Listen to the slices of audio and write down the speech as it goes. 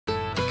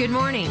Good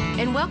morning,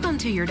 and welcome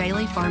to your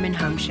daily Farm and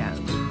Home Show,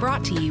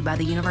 brought to you by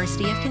the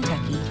University of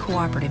Kentucky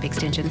Cooperative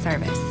Extension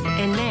Service.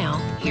 And now,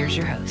 here's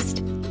your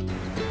host.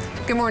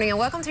 Good morning, and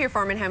welcome to your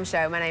Farm and Home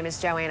Show. My name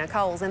is Joanna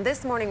Coles, and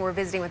this morning we're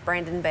visiting with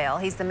Brandon Bell.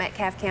 He's the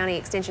Metcalfe County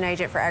Extension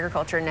Agent for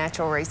Agriculture and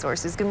Natural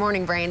Resources. Good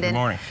morning, Brandon. Good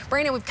morning.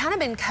 Brandon, we've kind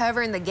of been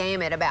covering the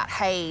gamut about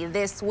hay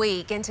this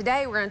week, and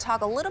today we're going to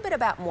talk a little bit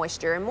about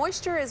moisture. And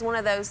moisture is one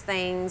of those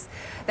things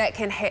that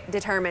can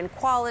determine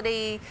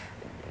quality,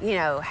 you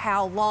know,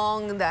 how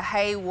long the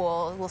hay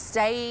will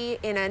stay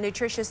in a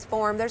nutritious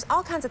form. There's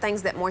all kinds of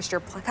things that moisture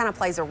kind of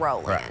plays a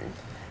role in.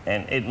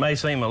 And it may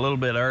seem a little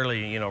bit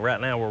early, you know, right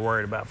now we're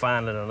worried about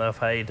finding enough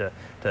hay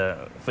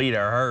to feed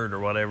our herd or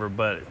whatever,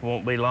 but it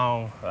won't be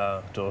long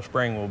till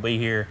spring will be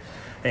here,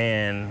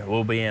 and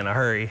we'll be in a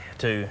hurry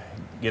to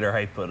get our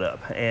hay put up.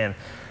 And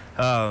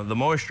the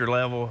moisture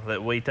level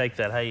that we take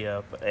that hay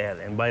up at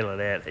and bale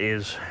it at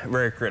is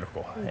very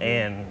critical.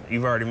 And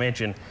you've already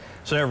mentioned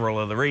several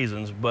of the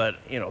reasons, but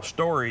you know,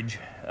 storage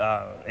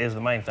is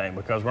the main thing,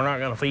 because we're not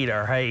going to feed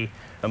our hay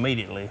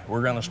immediately.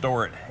 We're going to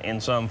store it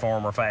in some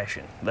form or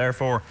fashion.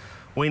 Therefore,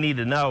 we need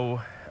to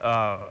know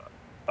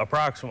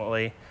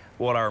approximately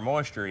what our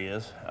moisture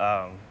is.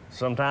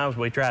 Sometimes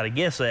we try to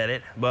guess at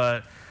it,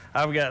 but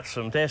I've got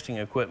some testing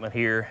equipment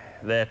here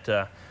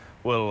that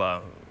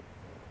will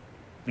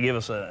give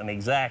us an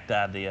exact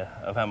idea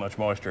of how much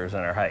moisture is in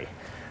our hay.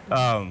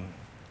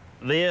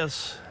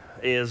 This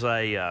is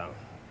a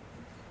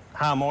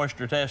high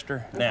moisture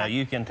tester. Okay. Now,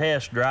 you can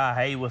test dry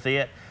hay with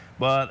it,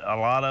 but a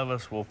lot of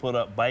us will put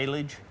up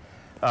baleage.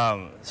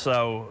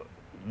 So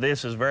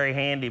this is very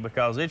handy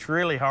because it's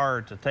really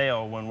hard to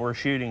tell when we're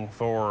shooting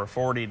for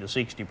 40 to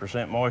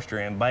 60% moisture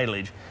in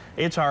baleage.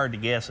 It's hard to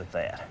guess at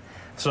that.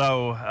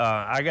 So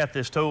I got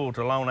this tool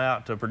to loan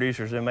out to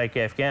producers in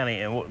Metcalfe County,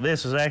 and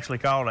this is actually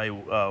called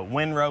a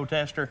windrow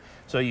tester.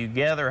 So you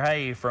gather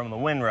hay from the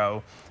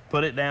windrow,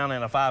 put it down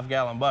in a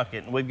 5-gallon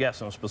bucket, and we've got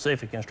some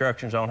specific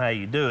instructions on how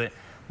you do it.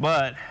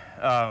 But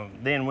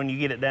then when you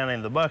get it down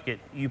in the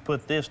bucket, you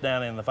put this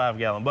down in the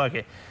 5-gallon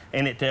bucket,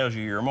 and it tells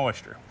you your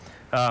moisture.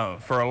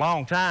 For a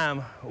long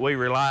time, we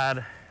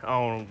relied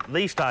on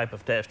these type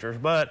of testers,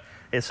 but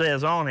it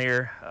says on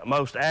here,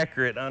 most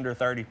accurate under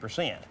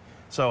 30%.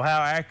 So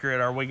how accurate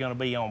are we going to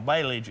be on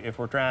baleage if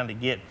we're trying to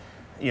get,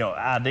 you know,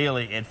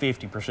 ideally at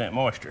 50%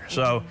 moisture?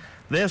 So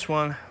this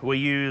one we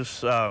use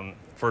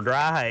for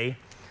dry hay,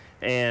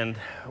 and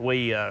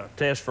we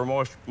test for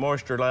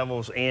moisture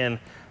levels in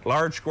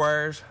large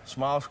squares,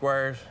 small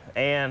squares,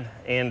 and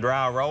in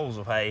dry rolls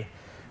of hay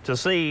to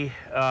see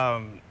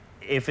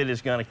if it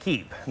is going to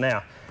keep.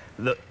 Now,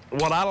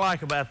 what I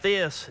like about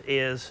this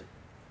is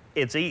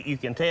you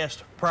can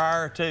test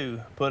prior to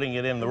putting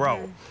it in the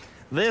roll.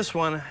 This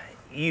one,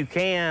 you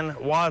can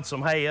wad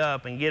some hay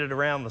up and get it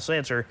around the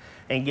sensor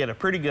and get a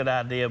pretty good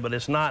idea, but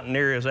it's not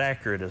near as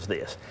accurate as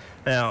this.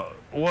 Now,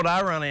 what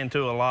I run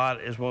into a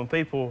lot is when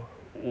people,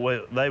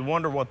 they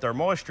wonder what their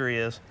moisture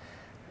is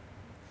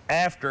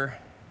after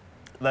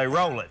they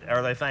roll it.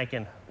 Are they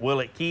thinking, will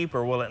it keep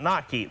or will it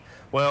not keep?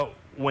 Well,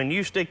 when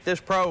you stick this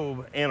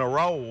probe in a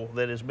roll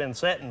that has been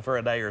setting for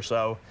a day or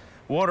so,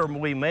 what are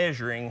we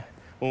measuring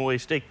when we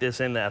stick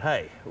this in that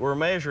hay? We're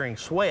measuring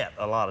sweat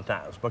a lot of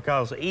times,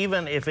 because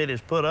even if it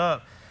is put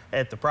up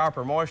at the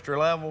proper moisture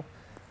level,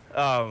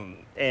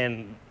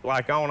 and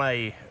like on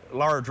a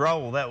large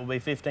roll, that will be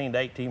 15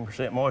 to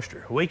 18%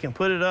 moisture. We can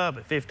put it up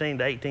at 15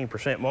 to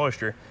 18%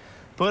 moisture,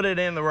 put it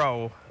in the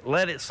roll,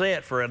 let it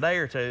set for a day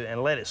or two,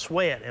 and let it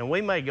sweat, and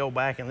we may go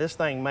back and this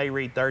thing may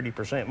read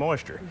 30%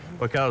 moisture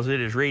because it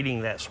is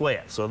reading that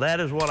sweat. So that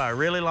is what I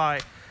really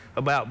like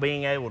about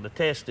being able to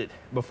test it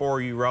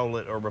before you roll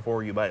it or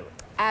before you bale it.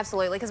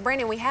 Absolutely, because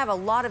Brandon, we have a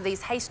lot of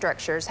these hay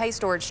structures, hay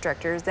storage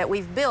structures that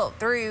we've built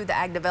through the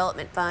ag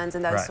development funds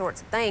and those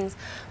sorts of things.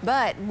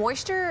 But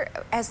moisture,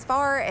 as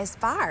far as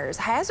fires,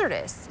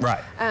 hazardous.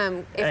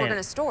 If we're going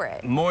to store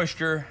it.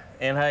 Moisture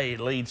in hay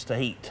leads to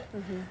heat,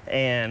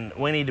 and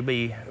we need to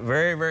be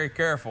very, very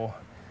careful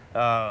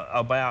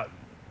about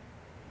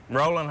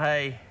rolling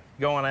hay,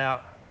 going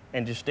out,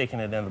 and just sticking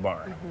it in the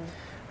barn.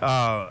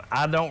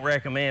 I don't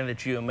recommend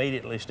that you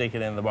immediately stick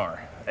it in the barn.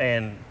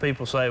 And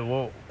people say,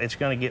 well, it's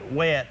going to get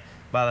wet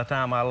by the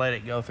time I let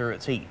it go through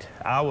its heat.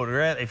 I would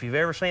rather, if you've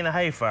ever seen a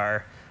hay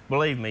fire,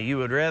 believe me, you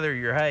would rather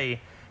your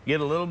hay get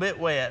a little bit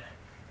wet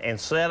and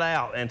set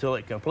out until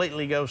it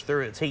completely goes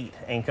through its heat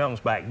and comes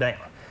back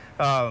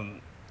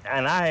down.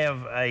 And I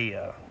have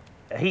a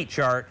heat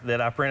chart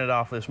that I printed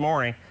off this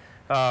morning,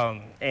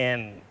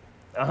 and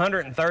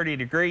 130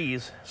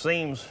 degrees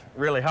seems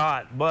really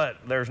hot, but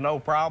there's no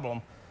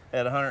problem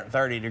at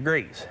 130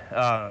 degrees.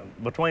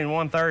 Between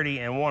 130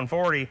 and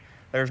 140,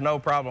 there's no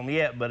problem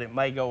yet, but it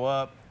may go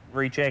up,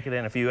 recheck it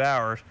in a few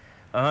hours.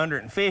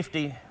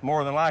 150,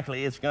 more than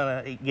likely, it's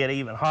gonna get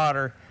even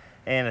hotter,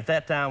 and at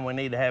that time, we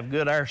need to have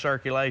good air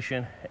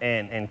circulation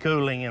and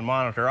cooling and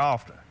monitor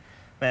often.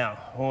 Now,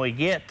 when we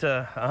get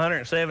to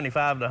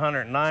 175 to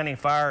 190,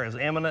 fire is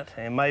imminent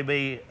and may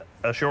be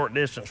a short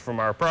distance from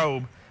our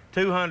probe.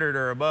 200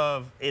 or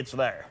above, it's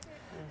there.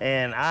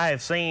 And I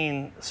have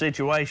seen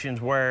situations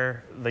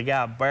where the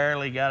guy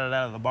barely got it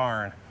out of the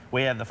barn.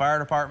 We had the fire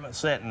department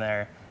sitting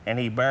there, and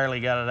he barely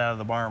got it out of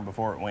the barn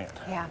before it went.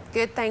 Yeah,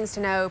 good things to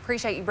know.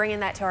 Appreciate you bringing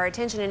that to our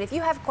attention. And if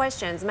you have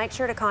questions, make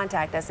sure to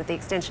contact us at the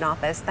Extension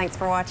office. Thanks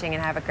for watching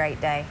and have a great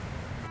day.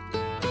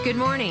 Good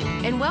morning,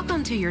 and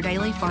welcome to your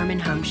daily Farm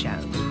and Home Show,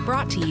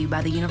 brought to you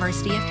by the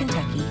University of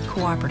Kentucky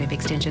Cooperative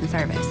Extension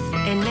Service.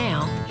 And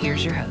now,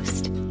 here's your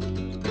host.